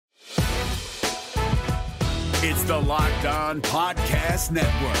It's the Locked On Podcast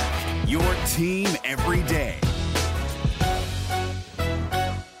Network, your team every day.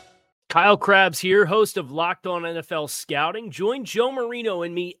 Kyle Krabs here, host of Locked On NFL Scouting. Join Joe Marino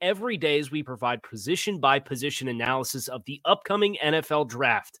and me every day as we provide position-by-position analysis of the upcoming NFL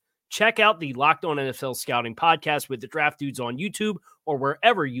Draft. Check out the Locked On NFL Scouting podcast with the Draft Dudes on YouTube or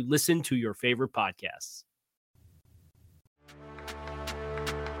wherever you listen to your favorite podcasts.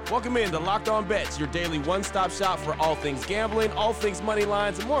 Welcome in to Locked On Bets, your daily one-stop shop for all things gambling, all things money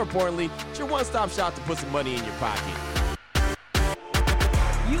lines, and more importantly, it's your one-stop shop to put some money in your pocket.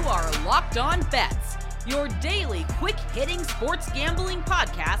 You are Locked On Bets, your daily quick-hitting sports gambling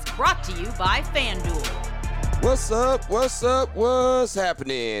podcast brought to you by FanDuel. What's up? What's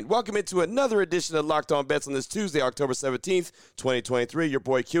happening? Welcome into another edition of Locked On Bets on this Tuesday, October 17th, 2023. Your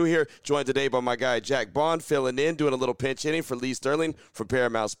boy Q here, joined today by my guy Jack Bond, filling in, doing a little pinch hitting for Lee Sterling from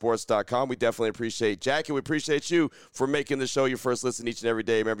ParamountSports.com. We definitely appreciate Jack, and we appreciate you for making the show your first listen each and every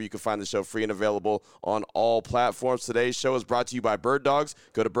day. Remember, you can find the show free and available on all platforms. Today's show is brought to you by Bird Dogs.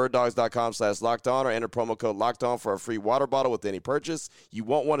 Go to birddogs.com/lockedon or enter promo code LOCKEDON for a free water bottle with any purchase. You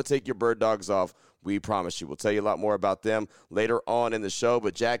won't want to take your Bird Dogs off. We promise you. We'll tell you a lot more about them later on in the show.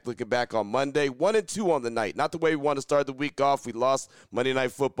 But, Jack, looking back on Monday, 1-2 on the night. Not the way we want to start the week off. We lost Monday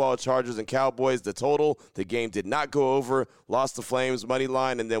Night Football, Chargers and Cowboys. The total, the game did not go over. Lost the Flames money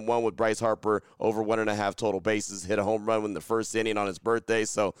line, and then won with Bryce Harper over 1.5 total bases. Hit a home run in the first inning on his birthday.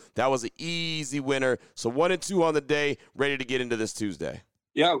 So that was an easy winner. So 1-2 on the day, ready to get into this Tuesday.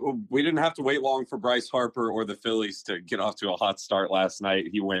 Yeah, we didn't have to wait long for Bryce Harper or the Phillies to get off to a hot start last night.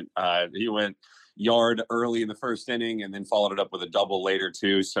 He went yard early in the first inning and then followed it up with a double later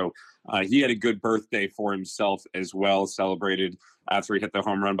too. So he had a good birthday for himself as well. Celebrated after he hit the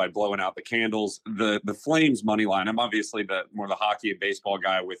home run by blowing out the candles. The Flames money line. I'm obviously more the hockey and baseball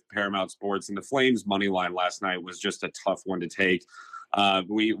guy with Paramount Sports, and the Flames money line last night was just a tough one to take.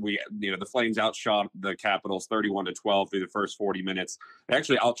 The Flames outshot the Capitals 31-12 through the first 40 minutes. They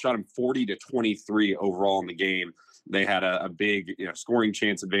actually outshot them 40-23 overall in the game. They had a big scoring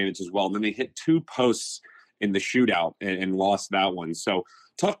chance advantage as well. And then they hit 2 posts in the shootout and lost that one. So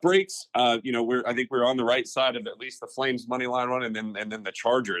tough breaks. I think we're on the right side of at least the Flames money line run, and then the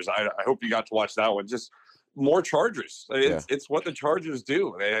Chargers. I hope you got to watch that one. Just more Chargers. It's what the Chargers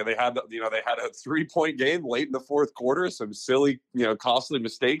do. They had a 3-point game late in the fourth quarter. Some silly, costly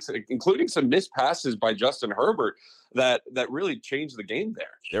mistakes, including some missed passes by Justin Herbert that really changed the game there.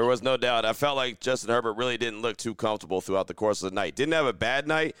 There was no doubt. I felt like Justin Herbert really didn't look too comfortable throughout the course of the night. Didn't have a bad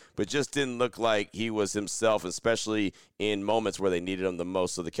night, but just didn't look like he was himself, especially in moments where they needed him the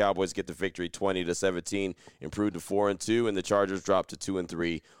most. So the Cowboys get the victory 20-17, improved to 4-2, and the Chargers dropped to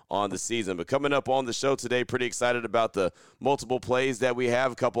 2-3 on the season. But coming up on the show today, pretty excited about the multiple plays that we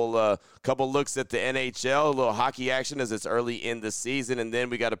have. A couple looks at the NHL, a little hockey action as it's early in the season, and then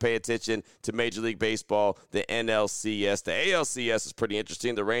we got to pay attention to Major League Baseball, the NLCS. The ALCS is pretty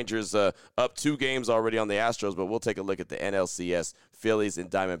interesting. The Rangers up 2 games already on the Astros, but we'll take a look at the NLCS, Phillies and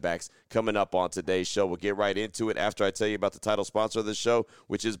Diamondbacks coming up on today's show. We'll get right into it after I tell you about the title sponsor of the show,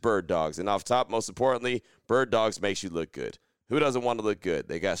 which is Bird Dogs. And off top, most importantly, Bird Dogs makes you look good. Who doesn't want to look good?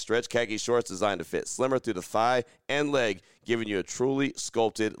 They got stretch khaki shorts designed to fit slimmer through the thigh and leg, giving you a truly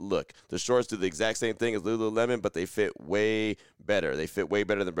sculpted look. The shorts do the exact same thing as Lululemon, but they fit way better. They fit way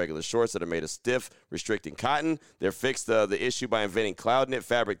better than regular shorts that are made of stiff, restricting cotton. They're fixed the issue by inventing cloud knit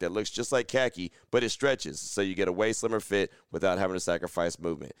fabric that looks just like khaki, but it stretches, so you get a way slimmer fit without having to sacrifice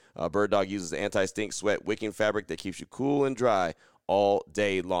movement. Bird Dog uses anti-stink sweat wicking fabric that keeps you cool and dry all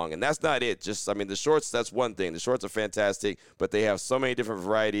day long. And that's not it. The shorts, that's one thing. The shorts are fantastic, but they have so many different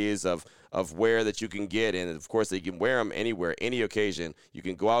varieties of wear that you can get. And, of course, you can wear them anywhere, any occasion. You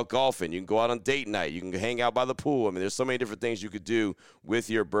can go out golfing. You can go out on date night. You can hang out by the pool. There's so many different things you could do with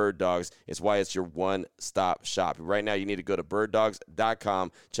your Bird Dogs. It's why it's your one-stop shop. Right now, you need to go to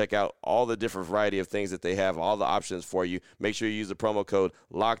birddogs.com. Check out all the different variety of things that they have, all the options for you. Make sure you use the promo code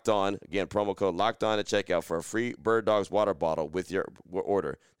LOCKEDON. Again, promo code LOCKEDON at checkout for a free Bird Dogs water bottle with your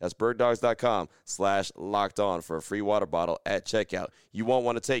order. That's birddogs.com/lockedon for a free water bottle at checkout. You won't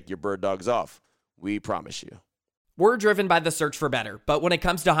want to take your Bird Dogs off. We promise you. We're driven by the search for better, but when it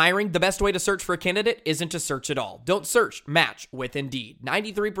comes to hiring, the best way to search for a candidate isn't to search at all. Don't search, match with Indeed.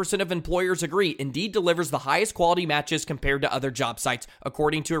 93% of employers agree Indeed delivers the highest quality matches compared to other job sites,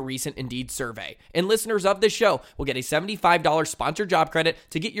 according to a recent Indeed survey. And listeners of this show will get a $75 sponsored job credit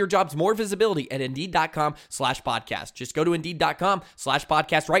to get your jobs more visibility at Indeed.com/podcast. Just go to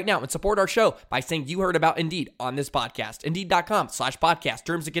Indeed.com/podcast right now and support our show by saying you heard about Indeed on this podcast. Indeed.com/podcast.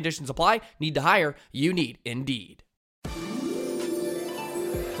 Terms and conditions apply. Need to hire? You need Indeed.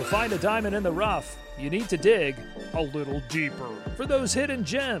 To find a diamond in the rough, you need to dig a little deeper for those hidden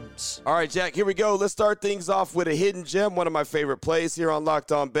gems. All right, Jack, here we go. Let's start things off with a hidden gem, one of my favorite plays here on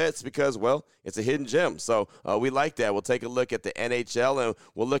Locked On Bets because, well, it's a hidden gem. So we like that. We'll take a look at the NHL, and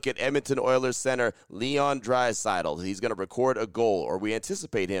we'll look at Edmonton Oilers center Leon Draisaitl. He's going to record a goal, or we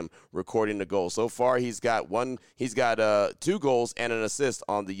anticipate him recording a goal. So far, he's got 2 goals and an assist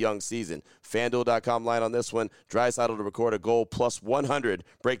on the young season. FanDuel.com line on this one. Draisaitl to record a goal plus 100.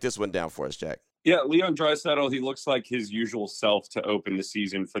 Break this one down for us, Jack. Yeah, Leon Draisaitl, he looks like his usual self to open the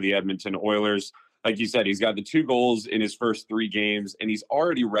season for the Edmonton Oilers. Like you said, he's got the 2 goals in his first 3 games, and he's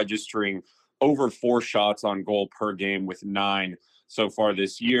already registering over 4 shots on goal per game with 9 so far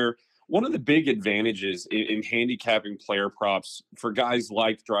this year. One of the big advantages in handicapping player props for guys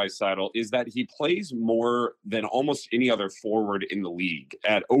like Draisaitl is that he plays more than almost any other forward in the league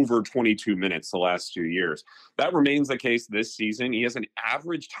at over 22 minutes the last 2 years. That remains the case this season. He has an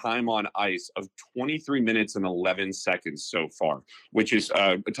average time on ice of 23 minutes and 11 seconds so far, which is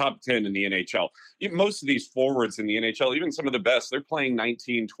a top 10 in the NHL. Most of these forwards in the NHL, even some of the best, they're playing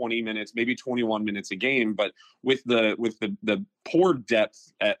 19, 20 minutes, maybe 21 minutes a game. But with the poor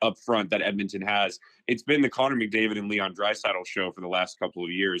depth up front that Edmonton has, it's been the Connor McDavid and Leon Draisaitl show for the last couple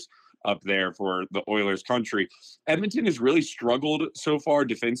of years up there for the Oilers country. Edmonton has really struggled so far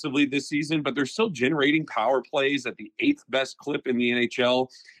defensively this season, but they're still generating power plays at the 8th best clip in the NHL,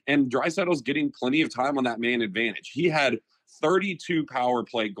 and Draisaitl's getting plenty of time on that man advantage. He had 32 power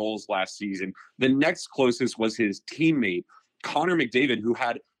play goals last season. The next closest was his teammate, Connor McDavid, who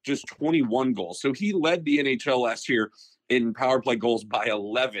had just 21 goals. So he led the NHL last year in power play goals by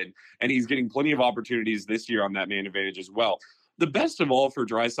 11, and he's getting plenty of opportunities this year on that man advantage as well. The best of all for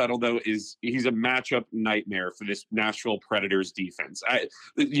Draisaitl, though, is he's a matchup nightmare for this Nashville Predators defense.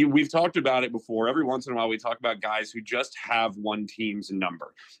 We've talked about it before. Every once in a while, we talk about guys who just have one team's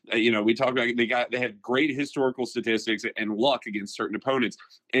number. We talk about they have great historical statistics and luck against certain opponents,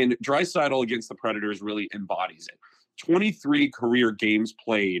 and Draisaitl against the Predators really embodies it. 23 career games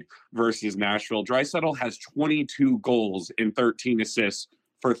played versus Nashville. Draisaitl has 22 goals and 13 assists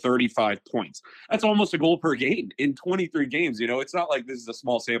for 35 points. That's almost a goal per game in 23 games. It's not like this is a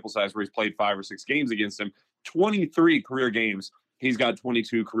small sample size where he's played 5 or 6 games against him. 23 career games, he's got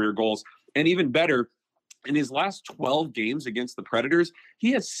 22 career goals. And even better, in his last 12 games against the Predators,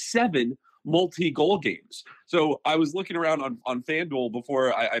 he has 7 multi-goal games. So I was looking around on FanDuel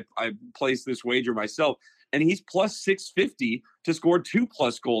before I placed this wager myself, and he's plus 650 to score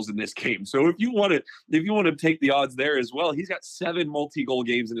 2+ goals in this game. So if you want to take the odds there as well, he's got 7 multi-goal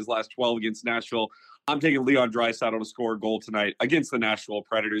games in his last 12 against Nashville. I'm taking Leon Draisaitl to score a goal tonight against the Nashville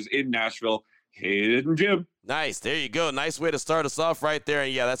Predators in Nashville. Hidden gem. Nice. There you go. Nice way to start us off right there.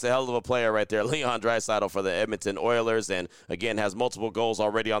 And, yeah, that's a hell of a player right there. Leon Draisaitl for the Edmonton Oilers, and, again, has multiple goals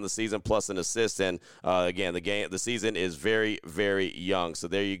already on the season plus an assist. And, again, the season is very, very young. So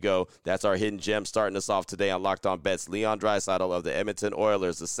there you go. That's our hidden gem starting us off today on Locked On Bets. Leon Draisaitl of the Edmonton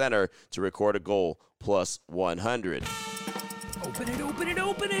Oilers, the center, to record a goal plus 100. Open it, open it,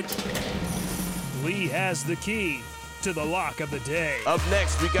 open it. Lee has the key to the lock of the day. Up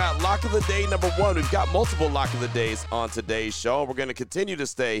next, we got lock of the day number 1. We've got multiple lock of the days on today's show. We're going to continue to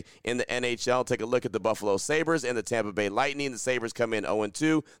stay in the NHL. Take a look at the Buffalo Sabres and the Tampa Bay Lightning. The Sabres come in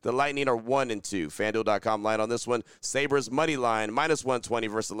 0-2. The Lightning are 1-2. FanDuel.com line on this one. Sabres money line minus 120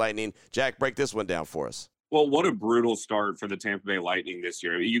 versus the Lightning. Jack, break this one down for us. Well, what a brutal start for the Tampa Bay Lightning this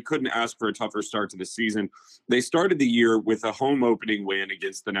year. You couldn't ask for a tougher start to the season. They started the year with a home opening win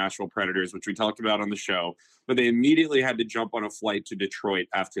against the Nashville Predators, which we talked about on the show, but they immediately had to jump on a flight to Detroit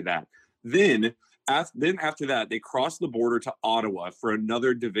after that. Then after that, they crossed the border to Ottawa for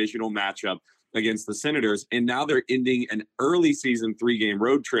another divisional matchup against the Senators, and now they're ending an early season 3-game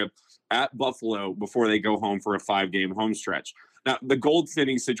road trip at Buffalo before they go home for a 5-game home stretch. Now, the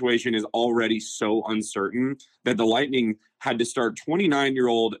goaltending situation is already so uncertain that the Lightning had to start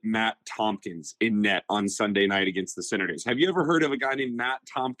 29-year-old Matt Tompkins in net on Sunday night against the Senators. Have you ever heard of a guy named Matt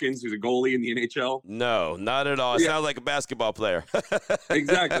Tompkins who's a goalie in the NHL? No, not at all. It sounds like a basketball player.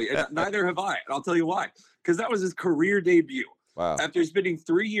 Exactly. And neither have I. And I'll tell you why. Because that was his career debut. Wow. After spending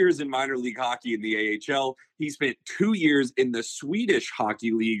 3 years in minor league hockey in the AHL, he spent 2 years in the Swedish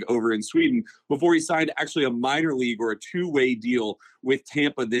Hockey League over in Sweden before he signed actually a minor league or a 2-way deal with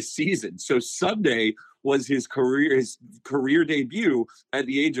Tampa this season. So Sunday was his career debut at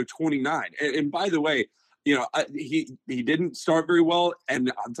the age of 29. And by the way, he didn't start very well,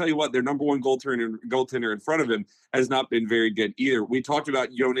 and I'll tell you what, their number 1 goaltender in front of him has not been very good either. We talked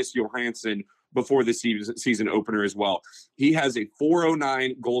about Jonas Johansson before the season opener as well. He has a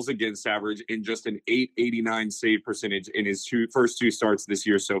 409 goals against average and just an 889 save percentage in his first two starts this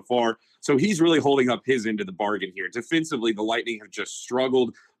year so far. So he's really holding up his end of the bargain here. Defensively, the Lightning have just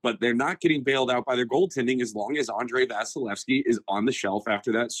struggled, but they're not getting bailed out by their goaltending as long as Andrei Vasilevsky is on the shelf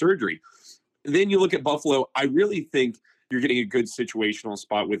after that surgery. Then you look at Buffalo. I really think you're getting a good situational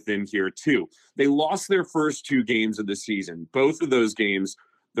spot with them here too. They lost their first two games of the season. Both of those games,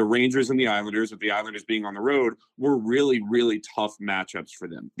 the Rangers and the Islanders, with the Islanders being on the road, were really, really tough matchups for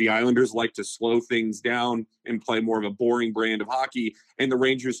them. The Islanders like to slow things down and play more of a boring brand of hockey, and the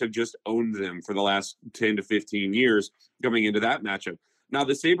Rangers have just owned them for the last 10 to 15 years coming into that matchup. Now,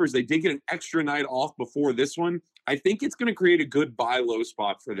 the Sabres, they did get an extra night off before this one. I think it's going to create a good buy low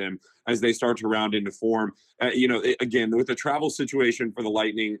spot for them as they start to round into form. Again, with the travel situation for the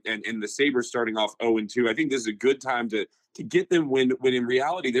Lightning and the Sabres starting off 0-2, I think this is a good time to get them when in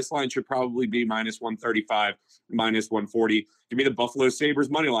reality, this line should probably be minus 135, minus 140. Give me the Buffalo Sabres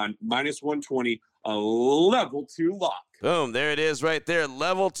money line, minus 120, a level 2 lock. Boom, there it is right there.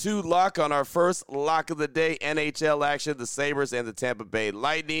 Level 2 lock on our first lock of the day. NHL action, the Sabres and the Tampa Bay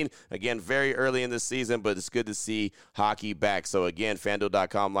Lightning. Again, very early in the season, but it's good to see hockey back. So again,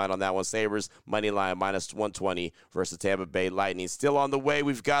 FanDuel.com line on that one. Sabres, money line, minus 120 versus Tampa Bay Lightning. Still on the way.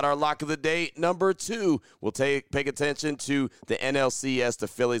 We've got our lock of the day, number 2. We'll pay attention to the NLCS, the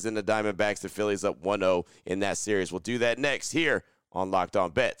Phillies and the Diamondbacks. The Phillies up 1-0 in that series. We'll do that next here on Locked On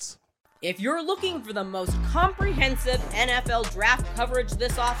Bets. If you're looking for the most comprehensive NFL draft coverage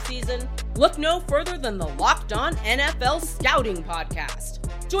this offseason, look no further than the Locked On NFL Scouting Podcast.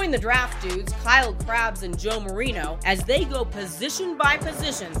 Join the draft dudes, Kyle Krabs and Joe Marino, as they go position by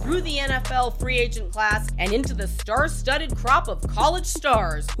position through the NFL free agent class and into the star-studded crop of college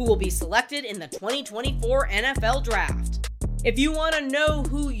stars who will be selected in the 2024 NFL Draft. If you want to know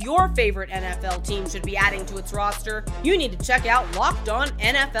who your favorite NFL team should be adding to its roster, you need to check out Locked On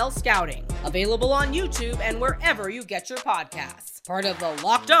NFL Scouting, available on YouTube and wherever you get your podcasts. Part of the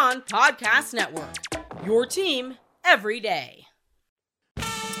Locked On Podcast Network, your team every day.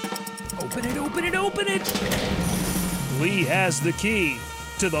 Open it, open it, open it! Lee has the key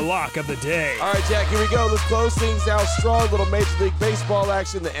to the lock of the day. All right, Jack, here we go. Let's close things out strong. Little Major League Baseball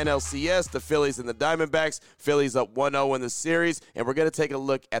action, the NLCS, the Phillies and the Diamondbacks. Phillies up 1-0 in the series, and we're going to take a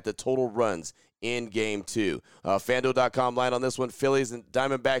look at the total runs in Game 2. FanDuel.com line on this one, Phillies and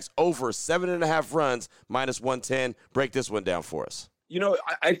Diamondbacks over 7.5 runs, minus 110. Break this one down for us. You know,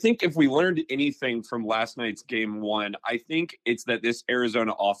 I think if we learned anything from last night's Game 1, I think it's that this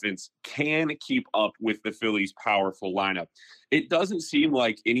Arizona offense can keep up with the Phillies' powerful lineup. It doesn't seem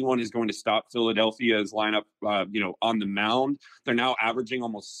like anyone is going to stop Philadelphia's lineup, on the mound. They're now averaging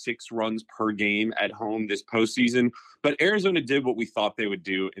almost 6 runs per game at home this postseason. But Arizona did what we thought they would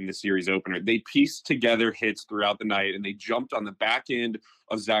do in the series opener. They pieced together hits throughout the night, and they jumped on the back end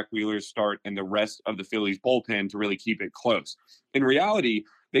of Zach Wheeler's start and the rest of the Phillies bullpen to really keep it close. In reality,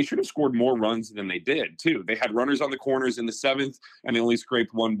 they should have scored more runs than they did, too. They had runners on the corners in the 7th, and they only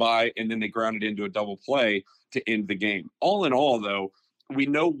scraped one by, and then they grounded into a double play to end the game. All in all, though, we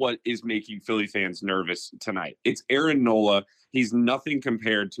know what is making Philly fans nervous tonight. It's Aaron Nola. He's nothing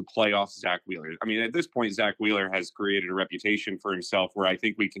compared to playoff Zach Wheeler. I mean, at this point, Zach Wheeler has created a reputation for himself where I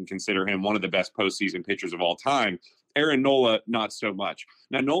think we can consider him one of the best postseason pitchers of all time. Aaron Nola, not so much.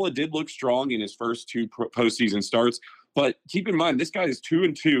 Now, Nola did look strong in his first 2 postseason starts, but keep in mind, this guy is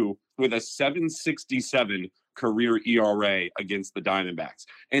 2-2 with a 7.67 career ERA against the Diamondbacks.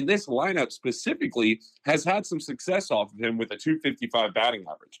 And this lineup specifically has had some success off of him with a 255 batting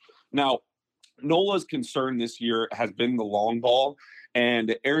average. Now, Nola's concern this year has been the long ball,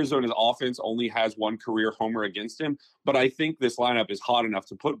 and Arizona's offense only has 1 career homer against him. But I think this lineup is hot enough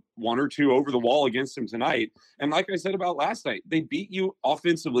to put 1 or 2 over the wall against him tonight. And like I said about last night, they beat you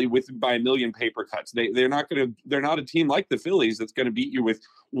offensively by a million paper cuts. They're not a team like the Phillies that's going to beat you with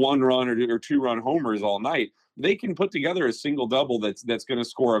 1 run or 2-run homers all night. They can put together a single double that's going to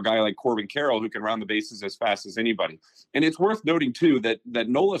score a guy like Corbin Carroll who can round the bases as fast as anybody. And it's worth noting too that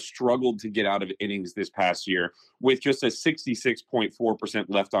Nola struggled to get out of innings this past year with just a 66.4%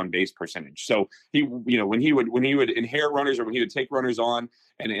 left on base percentage. So he, when he would inherit runners or when he would take runners on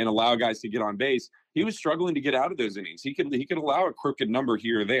and allow guys to get on base, he was struggling to get out of those innings. He could allow a crooked number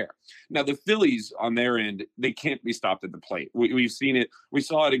here or there. Now, the Phillies, on their end, they can't be stopped at the plate. We've seen it. We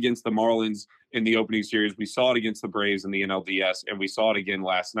saw it against the Marlins in the opening series. We saw it against the Braves in the NLDS, and we saw it again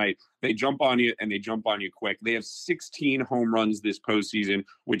last night. They jump on you, and they jump on you quick. They have 16 home runs this postseason,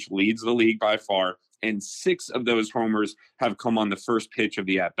 which leads the league by far. and 6 of those homers have come on the first pitch of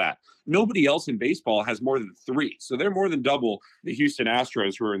the at-bat. Nobody else in baseball has more than 3. So they're more than double the Houston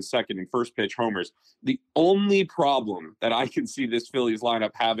Astros, who are in second and first pitch homers. The only problem that I can see this Phillies lineup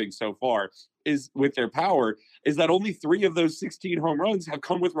having so far is with their power is that only 3 of those 16 home runs have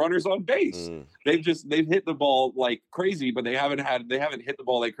come with runners on base. They've hit the ball like crazy, but they haven't hit the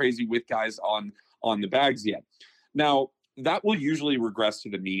ball like crazy with guys on the bags yet. Now, that will usually regress to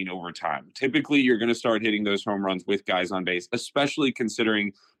the mean over time. Typically, you're going to start hitting those home runs with guys on base, especially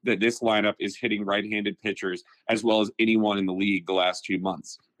considering that this lineup is hitting right-handed pitchers as well as anyone in the league the last 2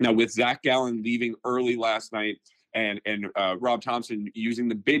 months. Now, with Zach Gallen leaving early last night and Rob Thompson using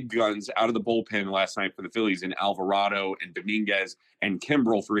the big guns out of the bullpen last night for the Phillies in Alvarado and Dominguez and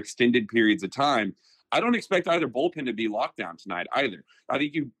Kimbrel for extended periods of time, I don't expect either bullpen to be locked down tonight either. I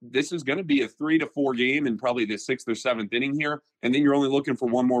think this is going to be a 3 to 4 game in probably the 6th or 7th inning here. And then you're only looking for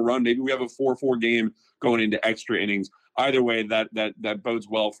one more run. Maybe we have a 4-4 game going into extra innings. Either way, that bodes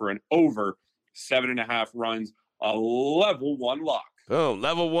well for an over 7.5 runs, a level 1 lock. Boom.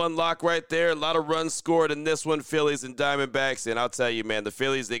 Level 1 lock right there. A lot of runs scored in this one, Phillies and Diamondbacks. And I'll tell you, man, the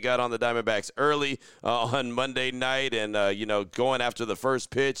Phillies, they got on the Diamondbacks early on Monday night and, going after the first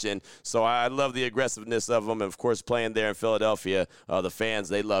pitch. And so I love the aggressiveness of them. And, of course, playing there in Philadelphia, the fans,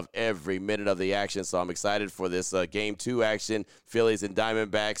 they love every minute of the action. So I'm excited for this Game 2 action, Phillies and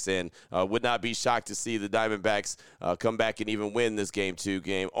Diamondbacks. And would not be shocked to see the Diamondbacks come back and even win this Game 2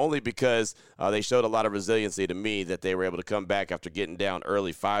 game, only because they showed a lot of resiliency to me that they were able to come back after getting down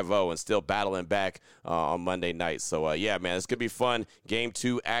early 5-0 and still battling back on Monday night. So, man, it's going to be fun. Game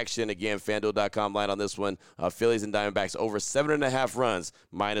 2 action. Again, FanDuel.com line on this one. Phillies and Diamondbacks over 7.5 runs,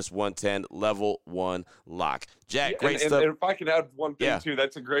 -110, level 1 lock. Jack, great stuff. And if I can add one thing, too,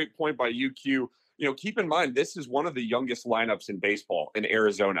 that's a great point by UQ. Keep in mind, this is one of the youngest lineups in baseball in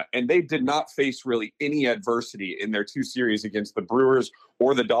Arizona, and they did not face really any adversity in their 2 series against the Brewers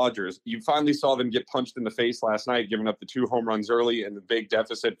or the Dodgers. You finally saw them get punched in the face last night, giving up the 2 home runs early and the big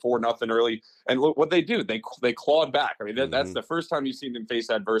deficit 4-0 early. And look what they do. They clawed back. I mean, that's the first time you've seen them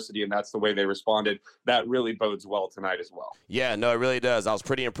face adversity, and that's the way they responded. That really bodes well tonight as well. Yeah, no, it really does. I was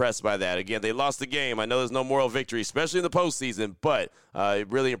pretty impressed by that. Again, they lost the game. I know there's no moral victory, especially in the postseason, but it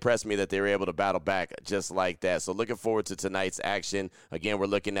really impressed me that they were able to battle back just like that. So looking forward to tonight's action. Again, we're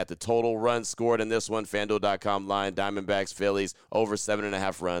looking at the total runs scored in this one. FanDuel.com line, Diamondbacks, Phillies, over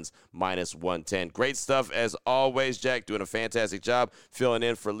 7.5 runs, -110. Great stuff as always, Jack, doing a fantastic job filling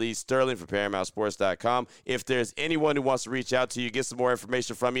in for Lee Sterling for ParamountSports.com. If there's anyone who wants to reach out to you, get some more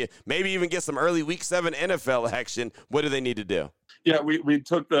information from you, maybe even get some early Week 7 NFL action, what do they need to do? Yeah, we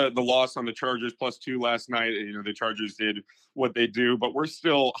took the loss on the Chargers +2 last night. The Chargers did what they do, but we're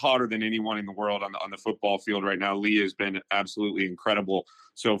still hotter than anyone in the world on the football field right now. Lee has been absolutely incredible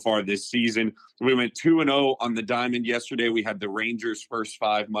so far this season. We went 2-0 on the Diamond yesterday. We had the Rangers first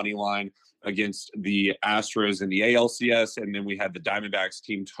 5 money line against the Astros in the ALCS, and then we had the Diamondbacks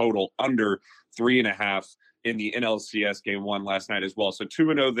team total under 3.5 in the NLCS Game 1 last night as well. So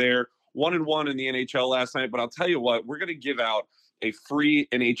 2-0 there, 1-1 in the NHL last night. But I'll tell you what, we're going to give out a free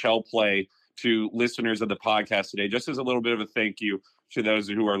NHL play to listeners of the podcast today, just as a little bit of a thank you to those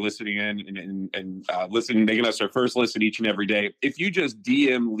who are listening in and listening, making us our first listen each and every day. If you just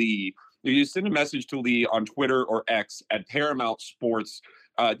DM Lee, if you send a message to Lee on Twitter or X at Paramount Sports,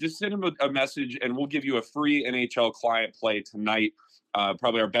 just send him a message and we'll give you a free NHL client play tonight.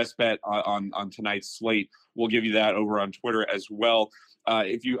 Probably our best bet on tonight's slate. We'll give you that over on Twitter as well.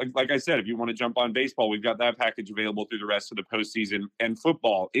 If you, like I said, if you want to jump on baseball, we've got that package available through the rest of the postseason. And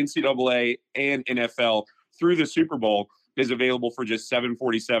football, NCAA and NFL through the Super Bowl is available for just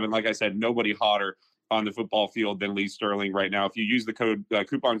 $7.47. Like I said, nobody hotter on the football field than Lee Sterling right now. If you use the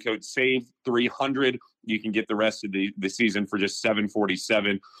coupon code SAVE300, you can get the rest of the season for just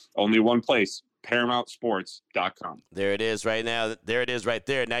 $7.47. Only one place, ParamountSports.com. There it is right now. There it is right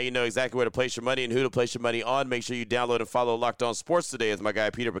there. Now you know exactly where to place your money and who to place your money on. Make sure you download and follow Locked On Sports today, as my guy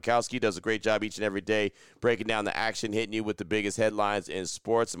Peter Bukowski does a great job each and every day breaking down the action, hitting you with the biggest headlines in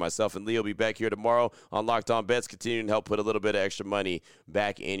sports. And myself and Lee will be back here tomorrow on Locked On Bets, continuing to help put a little bit of extra money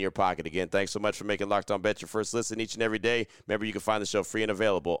back in your pocket. Again, thanks so much for making Locked On Bets your first listen each and every day. Remember, you can find the show free and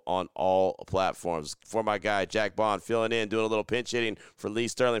available on all platforms. For my guy Jack Bond filling in, doing a little pinch hitting for Lee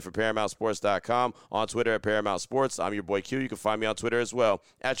Sterling for ParamountSports.com. On Twitter at Paramount Sports. I'm your boy Q. You can find me on Twitter as well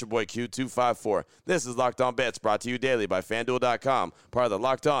at your boy Q254. This is Locked On Bets, brought to you daily by FanDuel.com, part of the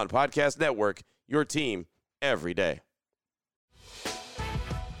Locked On Podcast Network, your team every day.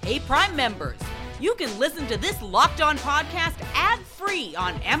 Hey, Prime members, you can listen to this Locked On podcast ad-free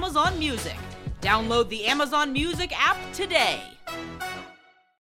on Amazon Music. Download the Amazon Music app today.